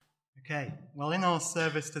Okay, well, in our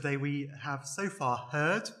service today, we have so far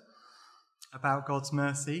heard about God's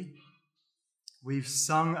mercy. We've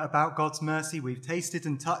sung about God's mercy. We've tasted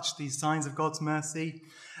and touched these signs of God's mercy.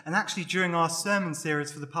 And actually, during our sermon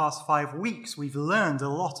series for the past 5 weeks, we've learned a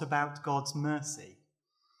lot about God's mercy.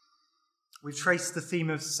 We've traced the theme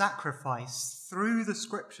of sacrifice through the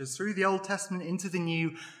scriptures, through the Old Testament into the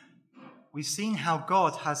New. We've seen how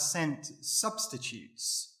God has sent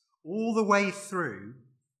substitutes all the way through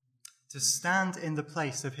to stand in the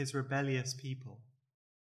place of his rebellious people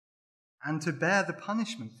and to bear the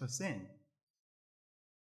punishment for sin.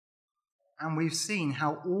 And we've seen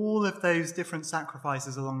how all of those different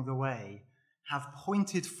sacrifices along the way have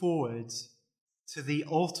pointed forward to the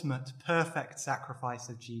ultimate perfect sacrifice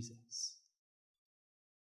of Jesus.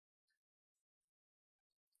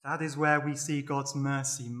 That is where we see God's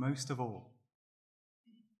mercy most of all,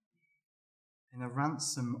 in a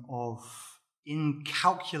ransom of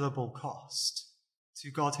incalculable cost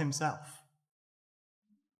to God himself.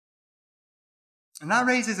 And that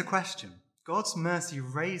raises a question. God's mercy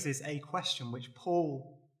raises a question which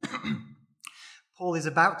Paul is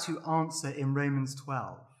about to answer in Romans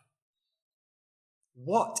 12.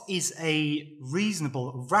 What is a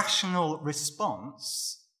reasonable, rational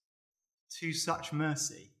response to such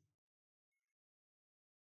mercy?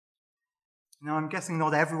 Now, I'm guessing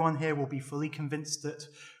not everyone here will be fully convinced that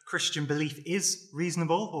Christian belief is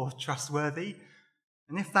reasonable or trustworthy.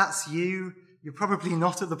 And if that's you, you're probably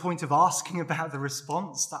not at the point of asking about the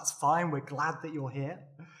response. That's fine. We're glad that you're here.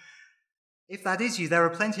 If that is you, there are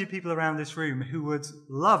plenty of people around this room who would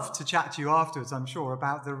love to chat to you afterwards, I'm sure,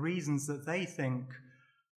 about the reasons that they think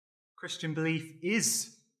Christian belief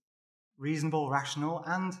is reasonable, rational,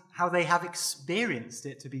 and how they have experienced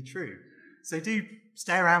it to be true. So do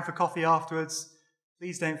stay around for coffee afterwards.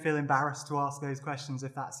 Please don't feel embarrassed to ask those questions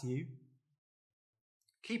if that's you.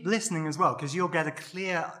 Keep listening as well, because you'll get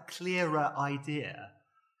a clearer idea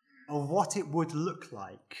of what it would look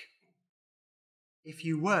like if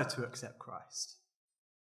you were to accept Christ.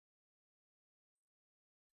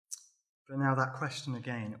 But now that question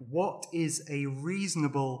again. What is a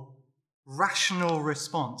reasonable, rational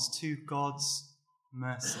response to God's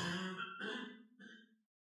mercy?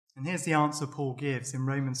 And here's the answer Paul gives in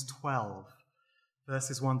Romans 12,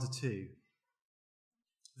 verses 1 to 2.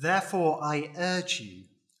 Therefore, I urge you,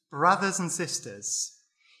 brothers and sisters,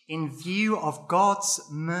 in view of God's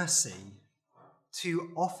mercy,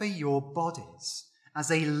 to offer your bodies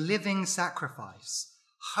as a living sacrifice,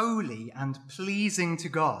 holy and pleasing to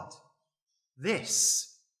God.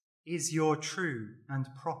 This is your true and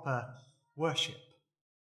proper worship.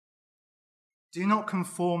 Do not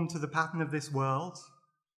conform to the pattern of this world,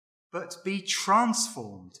 but be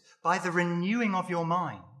transformed by the renewing of your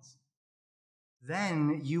mind.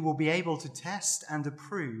 Then you will be able to test and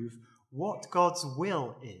approve what God's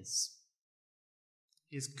will is,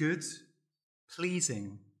 his good,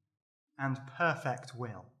 pleasing, and perfect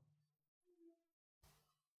will.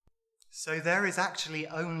 So there is actually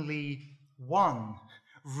only one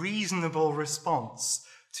reasonable response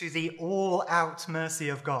to the all-out mercy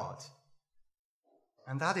of God,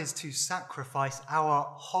 and that is to sacrifice our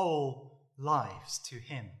whole lives to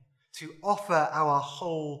him, to offer our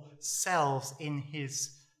whole selves in his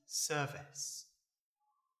service.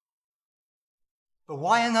 But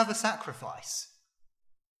why another sacrifice?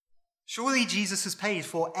 Surely Jesus has paid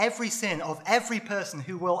for every sin of every person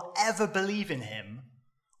who will ever believe in him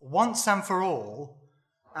once and for all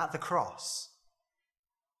at the cross.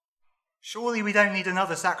 Surely we don't need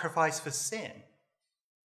another sacrifice for sin.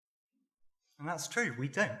 And that's true, we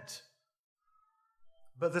don't.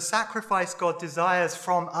 But the sacrifice God desires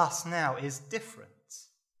from us now is different.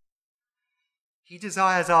 He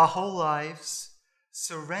desires our whole lives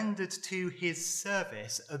surrendered to his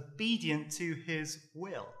service, obedient to his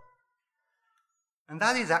will. And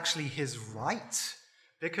that is actually his right,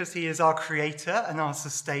 because he is our creator and our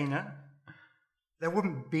sustainer. There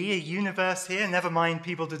wouldn't be a universe here, never mind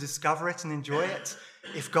people to discover it and enjoy it,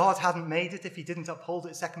 if God hadn't made it, if he didn't uphold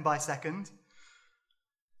it second by second.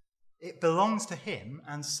 It belongs to him,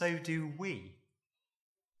 and so do we.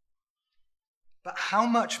 But how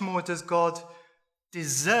much more does God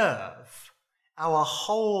deserve our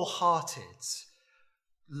wholehearted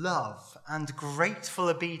love and grateful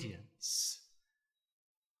obedience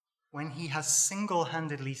when he has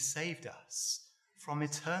single-handedly saved us from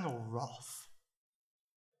eternal wrath?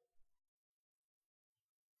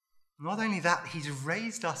 Not only that, he's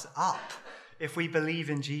raised us up if we believe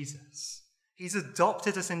in Jesus. He's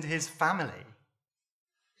adopted us into his family.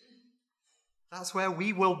 That's where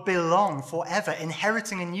we will belong forever,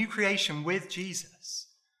 inheriting a new creation with Jesus.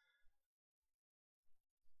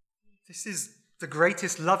 This is the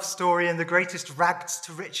greatest love story and the greatest rags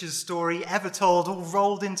to riches story ever told, all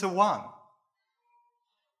rolled into one.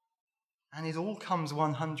 And it all comes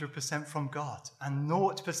 100% from God and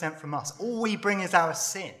 0% from us. All we bring is our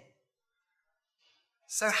sin.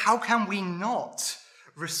 So how can we not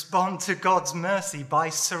respond to God's mercy by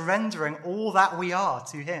surrendering all that we are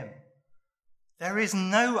to him? There is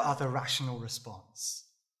no other rational response.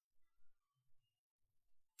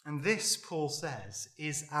 And this, Paul says,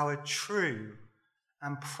 is our true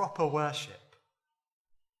and proper worship.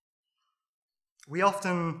 We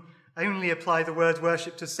often only apply the word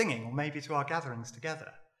worship to singing or maybe to our gatherings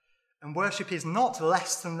together. And worship is not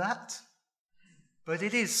less than that, but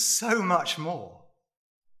it is so much more.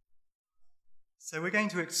 So we're going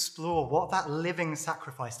to explore what that living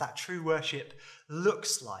sacrifice, that true worship,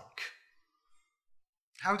 looks like.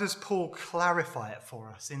 How does Paul clarify it for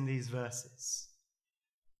us in these verses?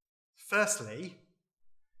 Firstly,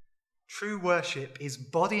 true worship is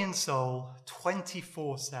body and soul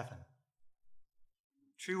 24/7.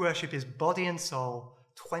 True worship is body and soul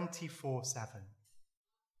 24/7.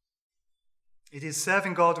 It is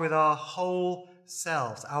serving God with our whole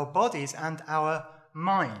selves, our bodies and our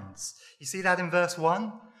minds. You see that in verse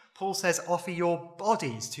 1? Paul says, offer your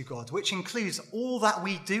bodies to God, which includes all that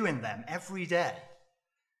we do in them every day.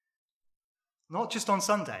 Not just on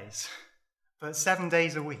Sundays, but 7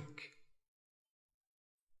 days a week.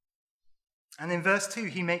 And in verse 2,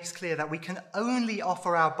 he makes clear that we can only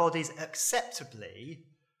offer our bodies acceptably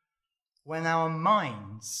when our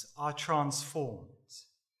minds are transformed,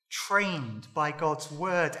 trained by God's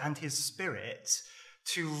word and his Spirit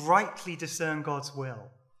to rightly discern God's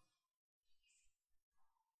will.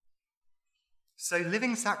 So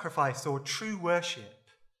living sacrifice or true worship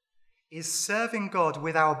is serving God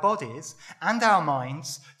with our bodies and our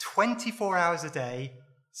minds 24 hours a day,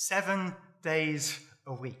 7 days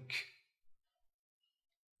a week.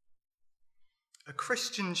 A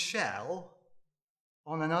Christian shell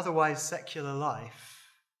on an otherwise secular life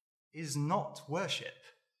is not worship.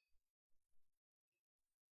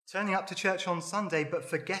 Turning up to church on Sunday but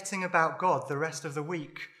forgetting about God the rest of the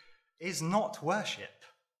week is not worship.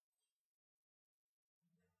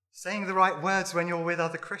 Saying the right words when you're with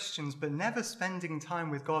other Christians but never spending time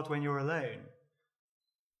with God when you're alone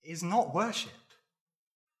is not worship.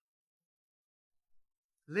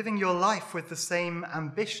 Living your life with the same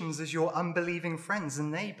ambitions as your unbelieving friends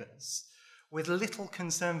and neighbours, with little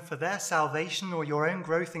concern for their salvation or your own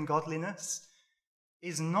growth in godliness,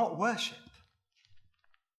 is not worship.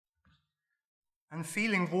 And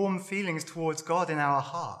feeling warm feelings towards God in our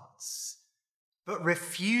hearts, but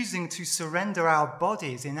refusing to surrender our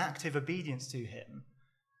bodies in active obedience to him,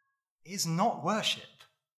 is not worship.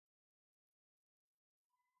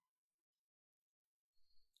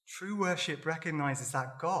 True worship recognizes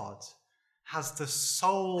that God has the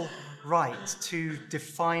sole right to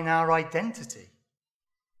define our identity.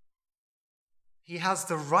 He has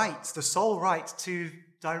the sole right to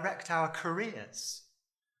direct our careers,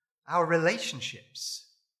 our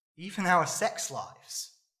relationships, even our sex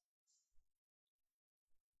lives.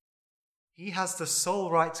 He has the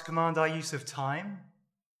sole right to command our use of time,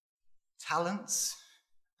 talents,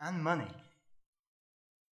 and money.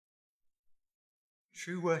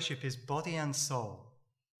 True worship is body and soul,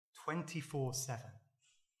 24/7.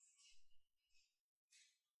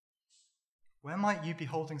 Where might you be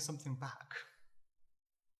holding something back?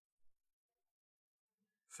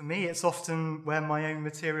 For me, it's often where my own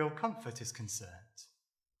material comfort is concerned.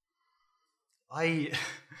 I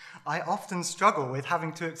often struggle with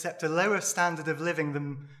having to accept a lower standard of living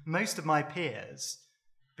than most of my peers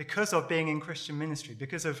because of being in Christian ministry,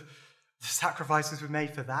 because of the sacrifices we've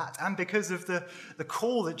made for that, and because of the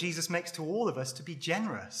call that Jesus makes to all of us to be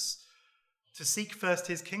generous, to seek first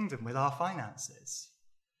his kingdom with our finances.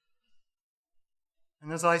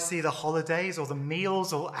 And as I see the holidays or the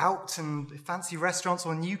meals or out and fancy restaurants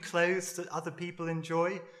or new clothes that other people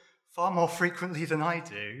enjoy far more frequently than I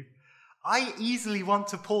do, I easily want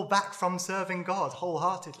to pull back from serving God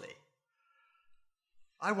wholeheartedly.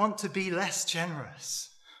 I want to be less generous.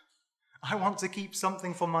 I want to keep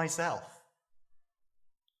something for myself.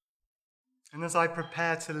 And as I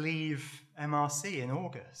prepare to leave MRC in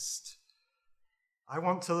August, I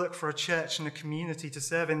want to look for a church and a community to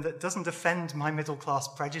serve in that doesn't offend my middle-class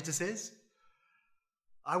prejudices.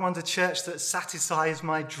 I want a church that satisfies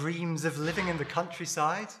my dreams of living in the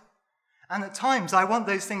countryside. And at times, I want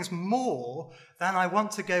those things more than I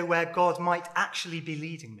want to go where God might actually be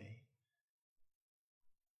leading me.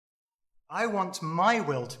 I want my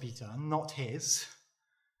will to be done, not his.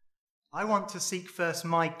 I want to seek first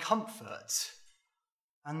my comfort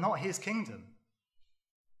and not his kingdom.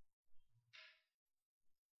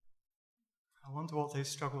 I wonder what those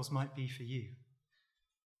struggles might be for you.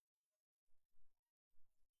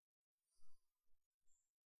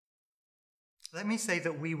 Let me say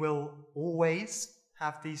that we will always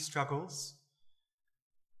have these struggles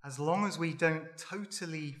as long as we don't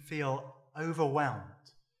totally feel overwhelmed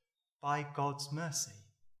by God's mercy.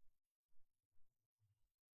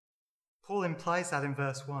 Paul implies that in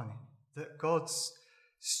verse 1, that God's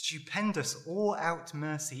stupendous, all-out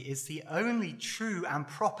mercy is the only true and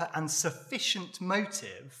proper and sufficient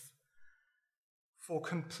motive for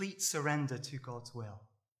complete surrender to God's will.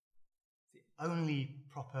 The only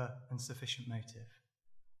proper and sufficient motive.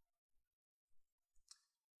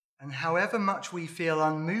 And however much we feel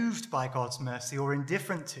unmoved by God's mercy or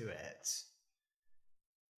indifferent to it,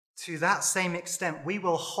 to that same extent, we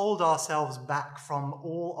will hold ourselves back from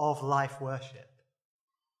all of life worship.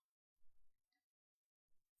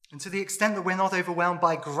 And to the extent that we're not overwhelmed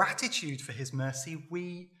by gratitude for his mercy,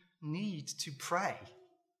 we need to pray.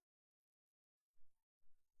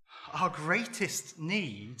 Our greatest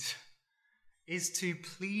need is to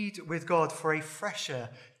plead with God for a fresher,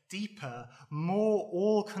 deeper, more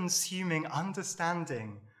all-consuming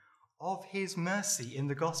understanding of his mercy in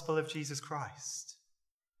the gospel of Jesus Christ.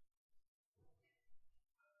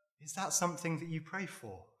 Is that something that you pray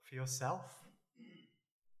for yourself?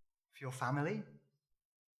 For your family?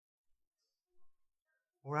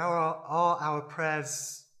 Or are our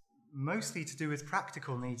prayers mostly to do with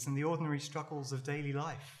practical needs and the ordinary struggles of daily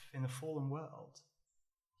life in a fallen world?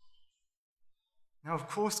 Now, of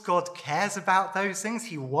course, God cares about those things.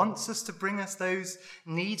 He wants us to bring us those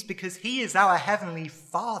needs because he is our heavenly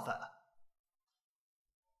Father.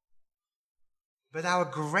 But our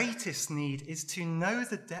greatest need is to know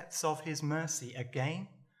the depths of his mercy again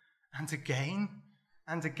and again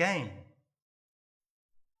and again.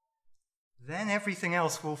 Then everything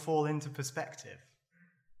else will fall into perspective.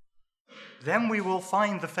 Then we will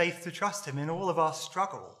find the faith to trust him in all of our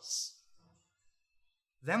struggles.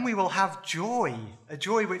 Then we will have joy, a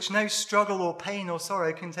joy which no struggle or pain or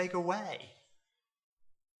sorrow can take away.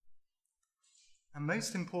 And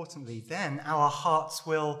most importantly, then our hearts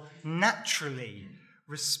will naturally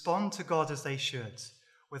respond to God as they should,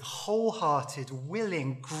 with wholehearted,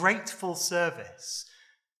 willing, grateful service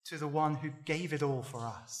to the one who gave it all for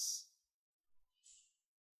us.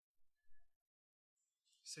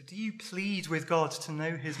 So do you plead with God to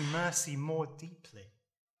know his mercy more deeply?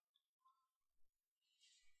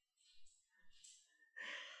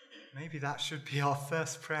 Maybe that should be our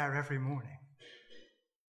first prayer every morning.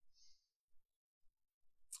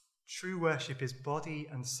 True worship is body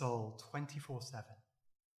and soul 24/7.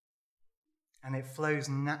 And it flows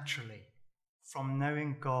naturally from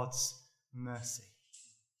knowing God's mercy.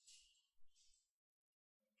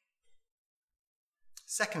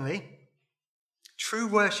 Secondly, true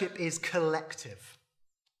worship is collective.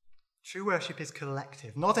 True worship is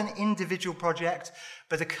collective. Not an individual project,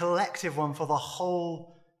 but a collective one for the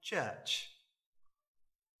whole church.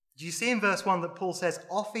 Do you see in verse 1 that Paul says,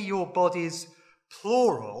 offer your bodies,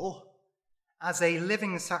 plural, as a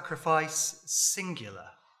living sacrifice, singular?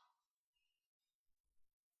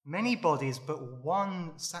 Many bodies, but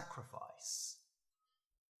one sacrifice.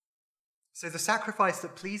 So the sacrifice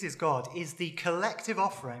that pleases God is the collective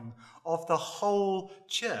offering of the whole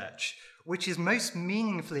church, which is most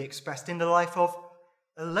meaningfully expressed in the life of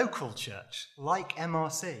a local church like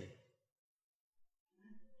MRC.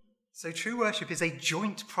 So true worship is a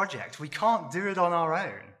joint project. We can't do it on our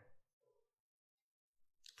own.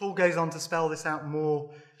 Paul goes on to spell this out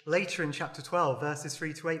more later in chapter 12, verses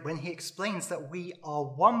 3-8, when he explains that we are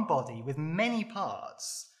one body with many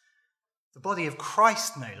parts, the body of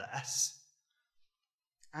Christ no less,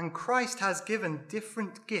 and Christ has given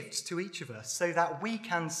different gifts to each of us so that we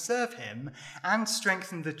can serve him and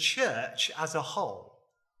strengthen the church as a whole.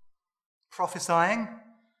 Prophesying,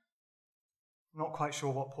 not quite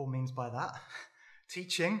sure what Paul means by that.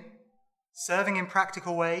 Teaching, serving in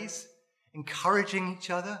practical ways, encouraging each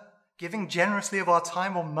other, giving generously of our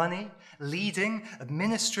time or money, leading,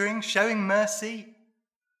 administering, showing mercy.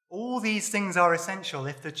 All these things are essential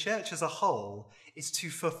if the church as a whole is to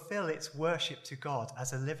fulfill its worship to God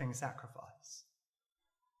as a living sacrifice.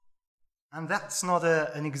 And that's not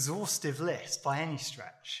an exhaustive list by any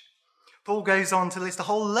stretch. Paul goes on to list a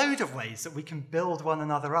whole load of ways that we can build one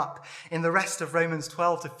another up in the rest of Romans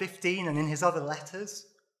 12-15 and in his other letters.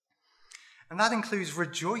 And that includes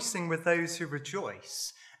rejoicing with those who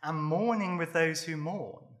rejoice and mourning with those who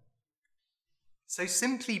mourn. So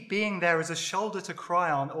simply being there as a shoulder to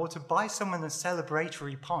cry on or to buy someone a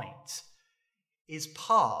celebratory pint is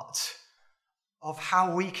part of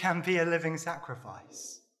how we can be a living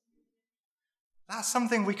sacrifice. That's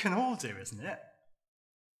something we can all do, isn't it?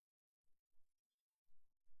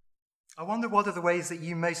 I wonder what are the ways that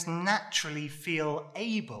you most naturally feel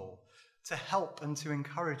able to help and to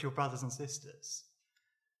encourage your brothers and sisters?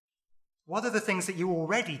 What are the things that you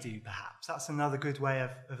already do, perhaps? That's another good way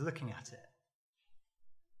of looking at it.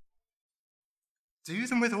 Do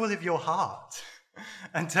them with all of your heart.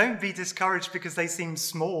 And don't be discouraged because they seem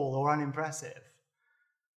small or unimpressive.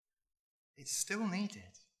 It's still needed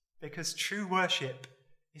because true worship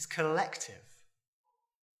is collective.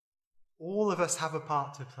 All of us have a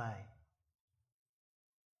part to play.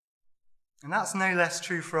 And that's no less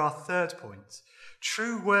true for our third point.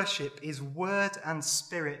 True worship is word and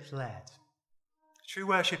spirit led. True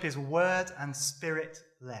worship is word and spirit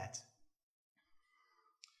led.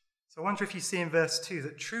 So I wonder if you see in verse 2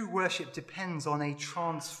 that true worship depends on a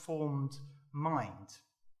transformed mind.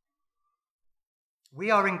 We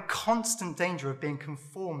are in constant danger of being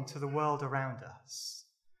conformed to the world around us.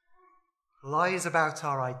 Lies about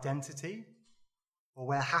our identity, or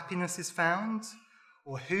where happiness is found,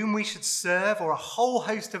 or whom we should serve, or a whole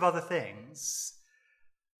host of other things,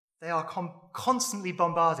 they are constantly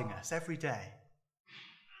bombarding us every day.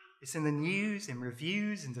 It's in the news, in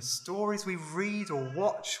reviews, in the stories we read or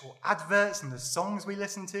watch, or adverts and the songs we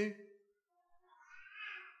listen to.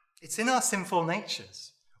 It's in our sinful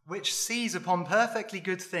natures, which seize upon perfectly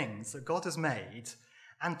good things that God has made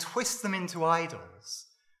and twist them into idols,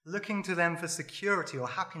 looking to them for security or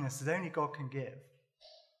happiness that only God can give.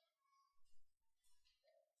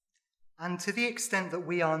 And to the extent that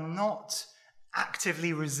we are not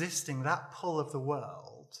actively resisting that pull of the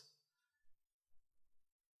world,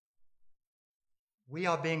 we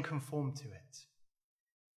are being conformed to it.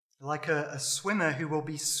 Like a swimmer who will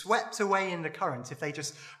be swept away in the current if they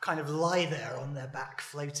just kind of lie there on their back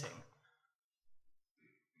floating.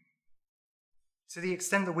 To the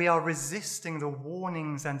extent that we are resisting the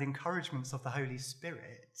warnings and encouragements of the Holy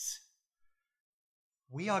Spirit,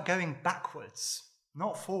 we are going backwards,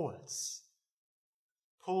 not forwards.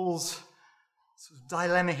 Paul's sort of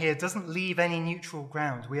dilemma here doesn't leave any neutral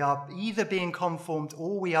ground. We are either being conformed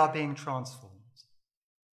or we are being transformed.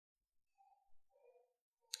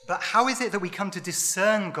 But how is it that we come to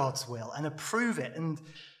discern God's will and approve it and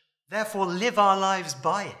therefore live our lives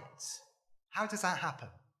by it? How does that happen?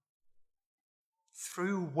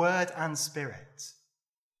 Through word and spirit.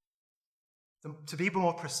 To be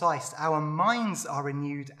more precise, our minds are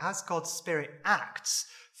renewed as God's Spirit acts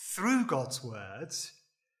through God's word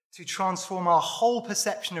to transform our whole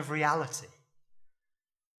perception of reality.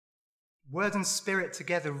 Word and spirit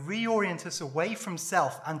together reorient us away from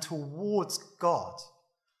self and towards God.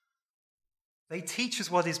 They teach us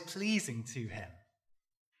what is pleasing to him.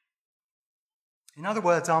 In other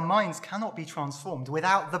words, our minds cannot be transformed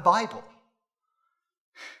without the Bible.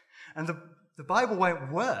 And the Bible won't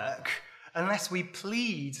work unless we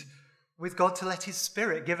plead with God to let his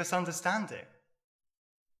Spirit give us understanding.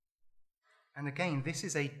 And again, this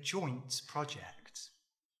is a joint project.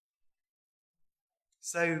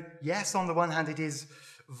 So, yes, on the one hand, it is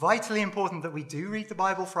vitally important that we do read the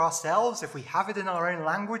Bible for ourselves, if we have it in our own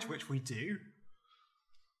language, which we do.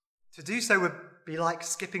 To do so would be like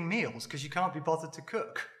skipping meals because you can't be bothered to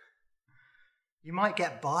cook. You might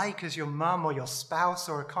get by because your mum or your spouse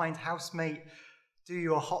or a kind housemate do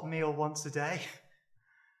you a hot meal once a day.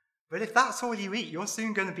 But if that's all you eat, you're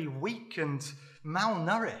soon going to be weak and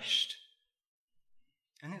malnourished.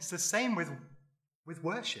 And it's the same with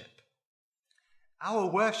worship. Our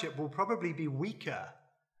worship will probably be weaker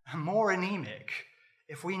and more anemic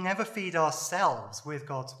if we never feed ourselves with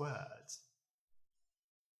God's word.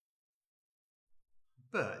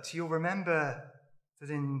 But you'll remember that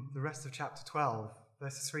in the rest of chapter 12,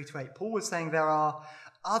 verses 3 to 8, Paul was saying there are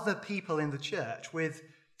other people in the church with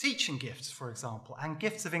teaching gifts, for example, and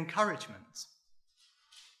gifts of encouragement.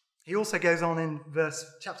 He also goes on in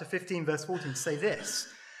chapter 15, verse 14 to say this: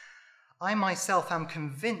 I myself am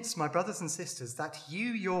convinced, my brothers and sisters, that you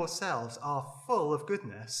yourselves are full of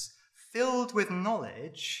goodness, filled with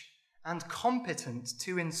knowledge, and competent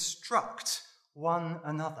to instruct one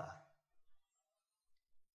another.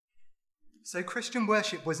 So Christian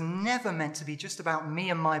worship was never meant to be just about me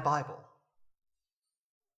and my Bible.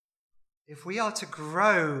 If we are to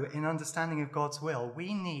grow in understanding of God's will,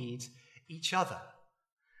 we need each other.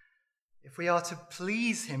 If we are to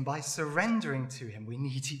please him by surrendering to him, we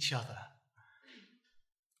need each other.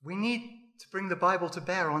 We need to bring the Bible to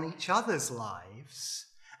bear on each other's lives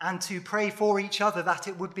and to pray for each other that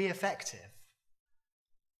it would be effective.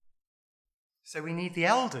 So we need the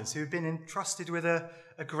elders who have been entrusted with a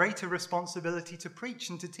greater responsibility to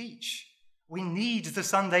preach and to teach. We need the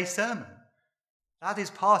Sunday sermon. That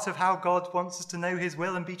is part of how God wants us to know his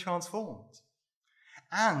will and be transformed.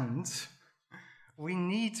 And we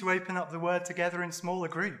need to open up the word together in smaller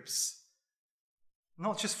groups.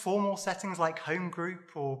 Not just formal settings like home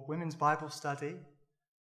group or women's Bible study,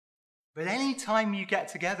 but any time you get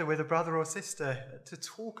together with a brother or sister to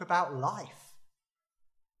talk about life.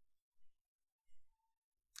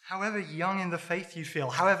 However young in the faith you feel,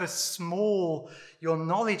 however small your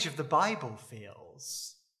knowledge of the Bible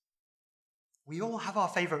feels, we all have our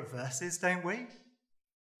favourite verses, don't we?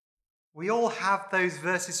 We all have those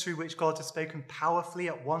verses through which God has spoken powerfully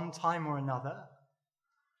at one time or another.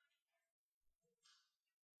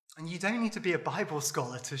 And you don't need to be a Bible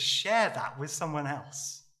scholar to share that with someone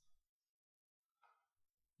else.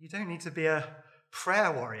 You don't need to be a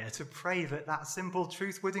prayer warrior to pray that that simple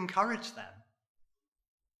truth would encourage them.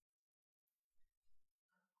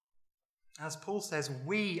 As Paul says,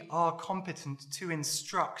 we are competent to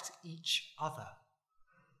instruct each other.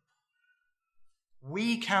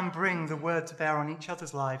 We can bring the word to bear on each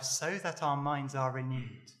other's lives so that our minds are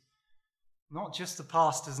renewed. Not just the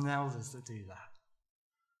pastors and elders that do that.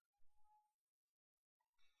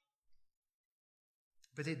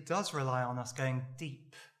 But it does rely on us going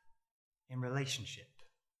deep in relationship.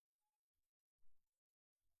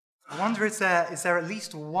 I wonder, is there at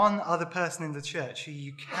least one other person in the church who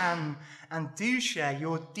you can and do share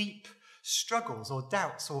your deep struggles or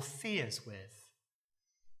doubts or fears with?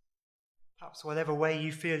 Perhaps whatever way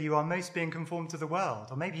you feel you are most being conformed to the world,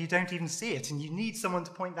 or maybe you don't even see it and you need someone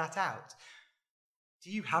to point that out. Do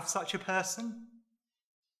you have such a person?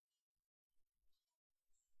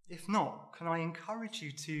 If not, can I encourage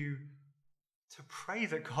you to pray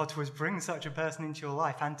that God would bring such a person into your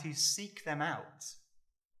life and to seek them out?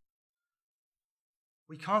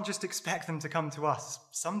 We can't just expect them to come to us.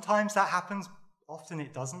 Sometimes that happens, often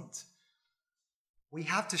it doesn't. We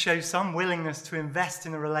have to show some willingness to invest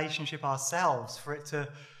in a relationship ourselves for it to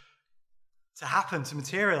happen, to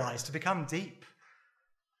materialize, to become deep.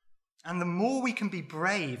 And the more we can be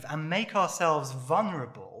brave and make ourselves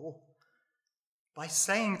vulnerable by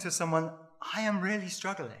saying to someone, I am really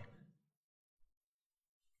struggling,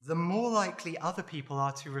 the more likely other people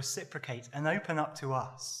are to reciprocate and open up to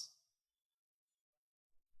us.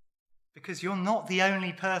 Because you're not the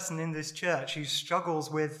only person in this church who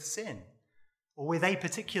struggles with sin, or with a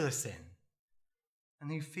particular sin,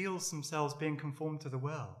 and who feels themselves being conformed to the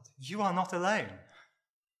world. You are not alone.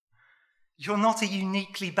 You're not a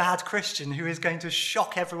uniquely bad Christian who is going to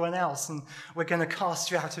shock everyone else and we're going to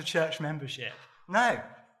cast you out of church membership. No.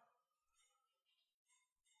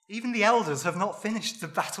 Even the elders have not finished the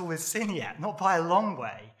battle with sin yet, not by a long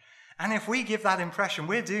way. And if we give that impression,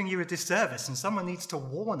 we're doing you a disservice and someone needs to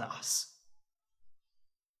warn us.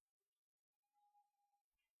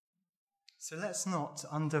 So let's not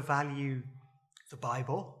undervalue the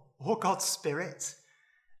Bible or God's Spirit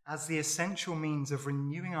as the essential means of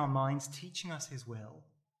renewing our minds, teaching us his will.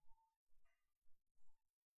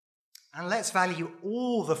 And let's value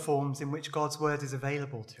all the forms in which God's word is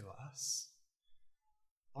available to us.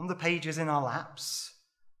 On the pages in our laps,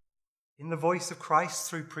 in the voice of Christ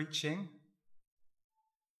through preaching,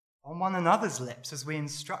 on one another's lips as we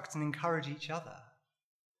instruct and encourage each other.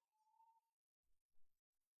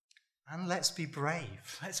 And let's be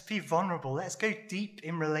brave, let's be vulnerable, let's go deep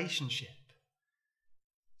in relationship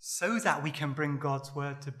so that we can bring God's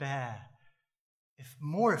word to bear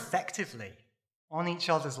more effectively on each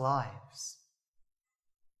other's lives.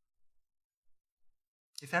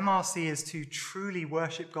 If MRC is to truly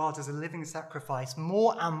worship God as a living sacrifice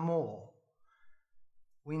more and more,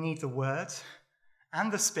 we need the word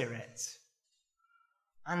and the Spirit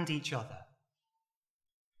and each other.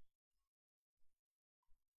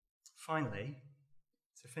 Finally,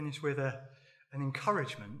 to finish with an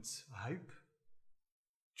encouragement, I hope,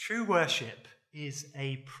 true worship is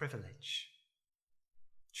a privilege.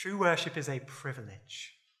 True worship is a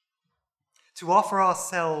privilege. To offer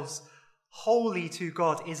ourselves wholly to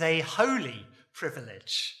God is a holy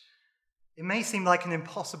privilege. It may seem like an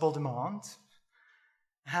impossible demand,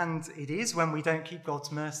 and it is when we don't keep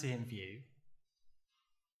God's mercy in view.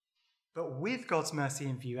 But with God's mercy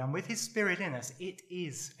in view and with his Spirit in us, it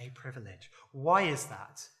is a privilege. Why is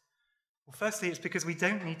that? Well, firstly, it's because we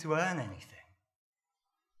don't need to earn anything.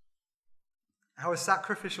 Our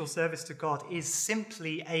sacrificial service to God is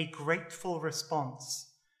simply a grateful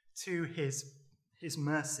response to his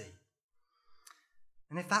mercy.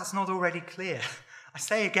 And if that's not already clear, I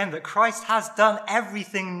say again that Christ has done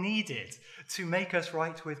everything needed to make us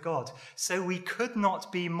right with God. So we could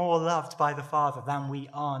not be more loved by the Father than we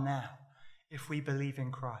are now if we believe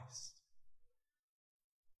in Christ.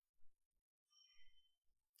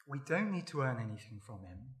 We don't need to earn anything from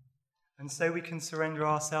him, and so we can surrender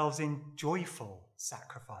ourselves in joyful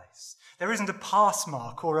sacrifice. There isn't a pass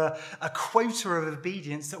mark or a quota of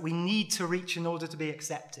obedience that we need to reach in order to be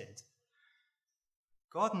accepted.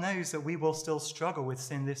 God knows that we will still struggle with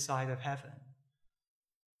sin this side of heaven.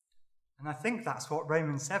 And I think that's what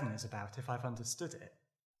Romans 7 is about, if I've understood it.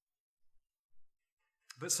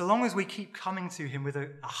 But so long as we keep coming to him with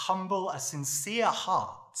a humble, a sincere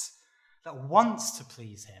heart that wants to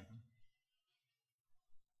please him,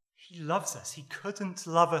 he loves us. He couldn't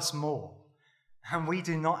love us more. And we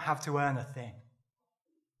do not have to earn a thing.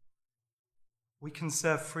 We can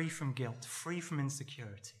serve free from guilt, free from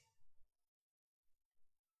insecurity.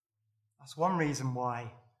 That's one reason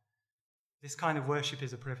why this kind of worship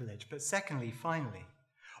is a privilege. But secondly, finally,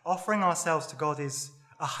 offering ourselves to God is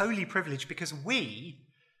a holy privilege because we,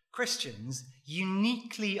 Christians,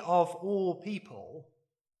 uniquely of all people,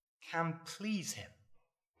 can please him.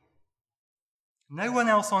 No one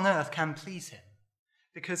else on earth can please him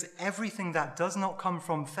because everything that does not come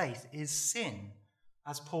from faith is sin,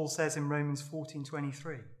 as Paul says in Romans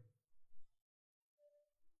 14:23.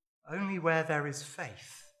 Only where there is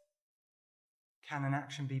faith can an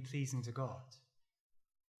action be pleasing to God.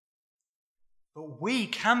 But we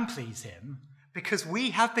can please him because we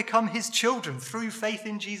have become his children through faith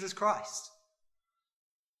in Jesus Christ.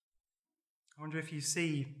 I wonder if you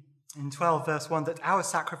see in 12 verse 1 that our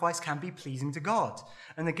sacrifice can be pleasing to God.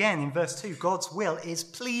 And again in verse 2, God's will is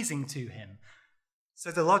pleasing to him.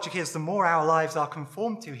 So the logic is the more our lives are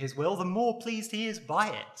conformed to his will, the more pleased he is by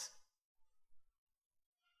it.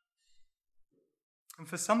 And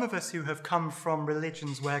for some of us who have come from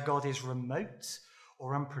religions where God is remote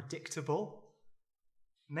or unpredictable,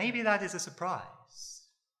 maybe that is a surprise.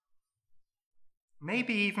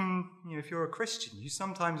 Maybe even, if you're a Christian, you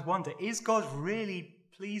sometimes wonder, is God really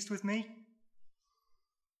pleased with me?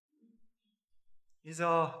 Is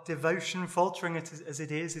our devotion, faltering as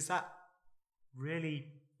it is that really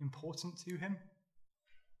important to him?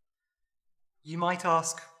 You might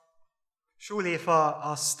ask, surely if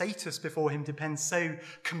our status before him depends so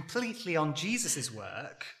completely on Jesus'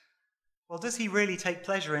 work, well, does he really take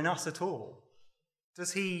pleasure in us at all?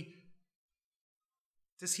 Is he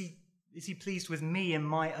pleased with me in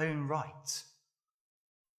my own right?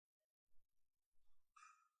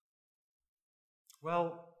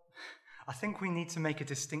 Well, I think we need to make a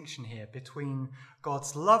distinction here between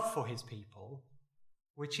God's love for his people,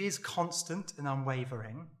 which is constant and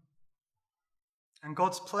unwavering, and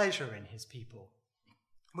God's pleasure in his people,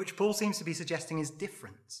 which Paul seems to be suggesting is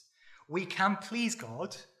different. We can please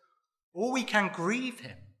God, or we can grieve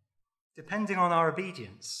him, depending on our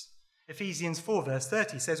obedience. Ephesians 4 verse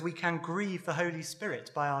 30 says we can grieve the Holy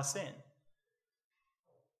Spirit by our sin.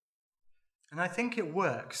 And I think it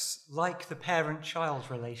works like the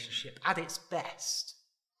parent-child relationship at its best.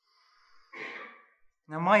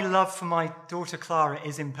 Now, my love for my daughter Clara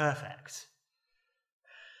is imperfect.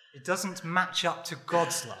 It doesn't match up to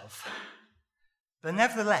God's love. But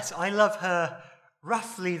nevertheless, I love her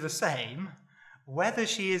roughly the same, whether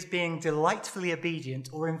she is being delightfully obedient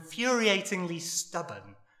or infuriatingly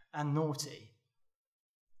stubborn and naughty.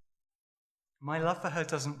 My love for her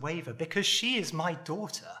doesn't waver because she is my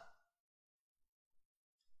daughter.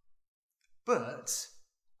 But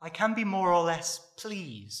I can be more or less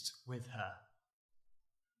pleased with her.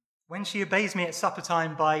 When she obeys me at supper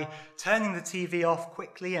time by turning the TV off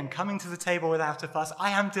quickly and coming to the table without a fuss, I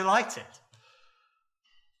am delighted.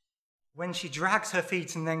 When she drags her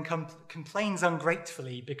feet and then complains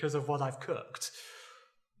ungratefully because of what I've cooked,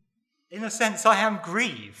 in a sense, I am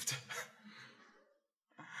grieved.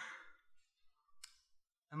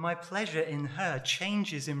 And my pleasure in her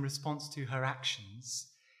changes in response to her actions,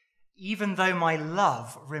 even though my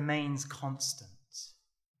love remains constant.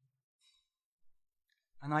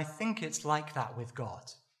 And I think it's like that with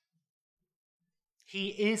God. He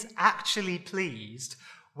is actually pleased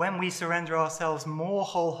when we surrender ourselves more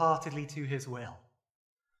wholeheartedly to his will.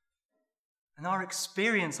 And our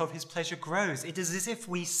experience of his pleasure grows. It is as if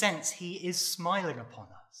we sense he is smiling upon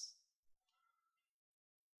us.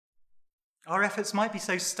 Our efforts might be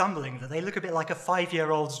so stumbling that they look a bit like a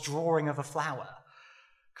 5-year-old's drawing of a flower.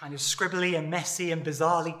 Kind of scribbly and messy and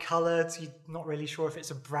bizarrely coloured. You're not really sure if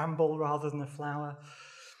it's a bramble rather than a flower.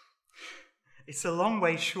 It's a long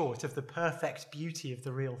way short of the perfect beauty of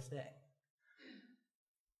the real thing.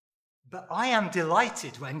 But I am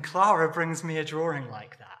delighted when Clara brings me a drawing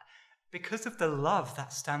like that because of the love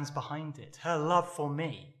that stands behind it, her love for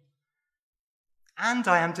me. And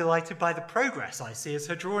I am delighted by the progress I see as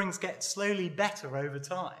her drawings get slowly better over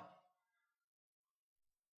time.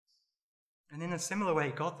 And in a similar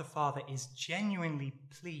way, God the Father is genuinely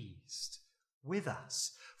pleased with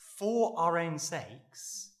us for our own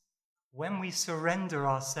sakes when we surrender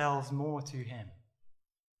ourselves more to him.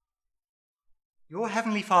 Your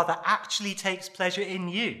heavenly Father actually takes pleasure in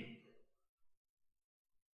you.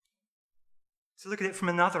 To look at it from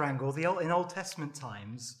another angle, in Old Testament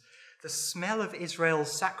times, the smell of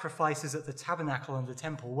Israel's sacrifices at the tabernacle and the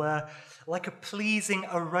temple were like a pleasing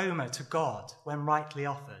aroma to God when rightly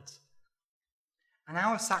offered. And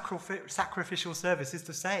our sacrificial service is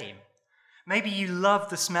the same. Maybe you love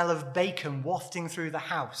the smell of bacon wafting through the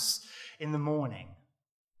house in the morning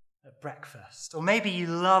at breakfast. Or maybe you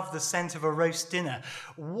love the scent of a roast dinner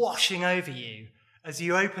washing over you as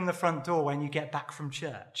you open the front door when you get back from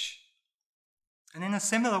church. And in a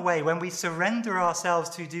similar way, when we surrender ourselves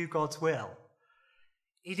to do God's will,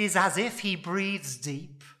 it is as if he breathes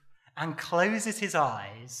deep and closes his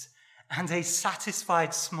eyes and a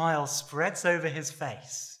satisfied smile spreads over his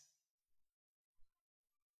face.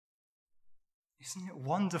 Isn't it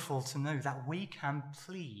wonderful to know that we can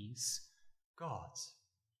please God?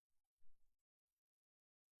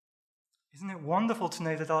 Isn't it wonderful to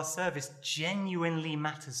know that our service genuinely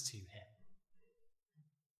matters to him?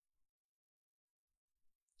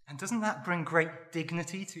 And doesn't that bring great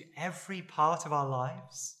dignity to every part of our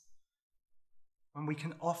lives when we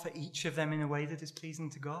can offer each of them in a way that is pleasing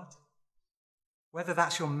to God? Whether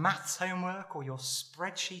that's your maths homework or your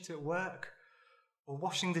spreadsheet at work or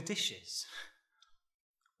washing the dishes,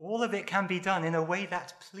 all of it can be done in a way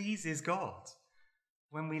that pleases God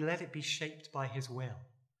when we let it be shaped by his will,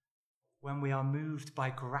 when we are moved by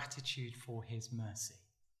gratitude for his mercy.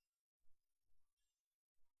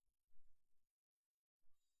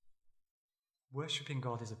 Worshipping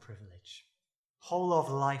God is a privilege. Whole of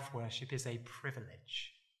life worship is a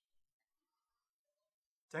privilege.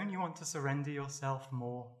 Don't you want to surrender yourself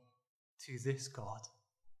more to this God,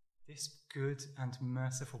 this good and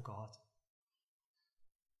merciful God?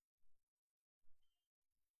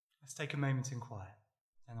 Let's take a moment in quiet,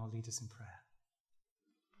 and I'll lead us in prayer.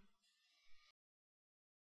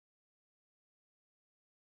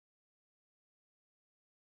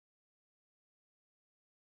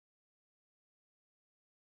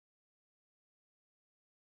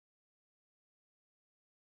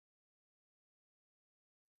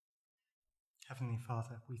 Heavenly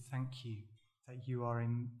Father, we thank you that you are a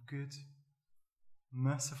good,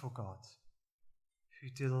 merciful God who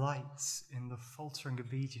delights in the faltering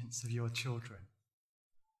obedience of your children.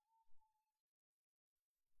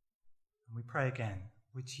 And we pray again,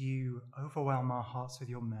 would you overwhelm our hearts with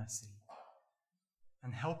your mercy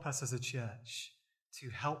and help us as a church to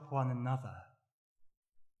help one another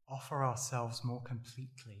offer ourselves more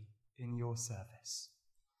completely in your service.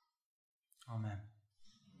 Amen.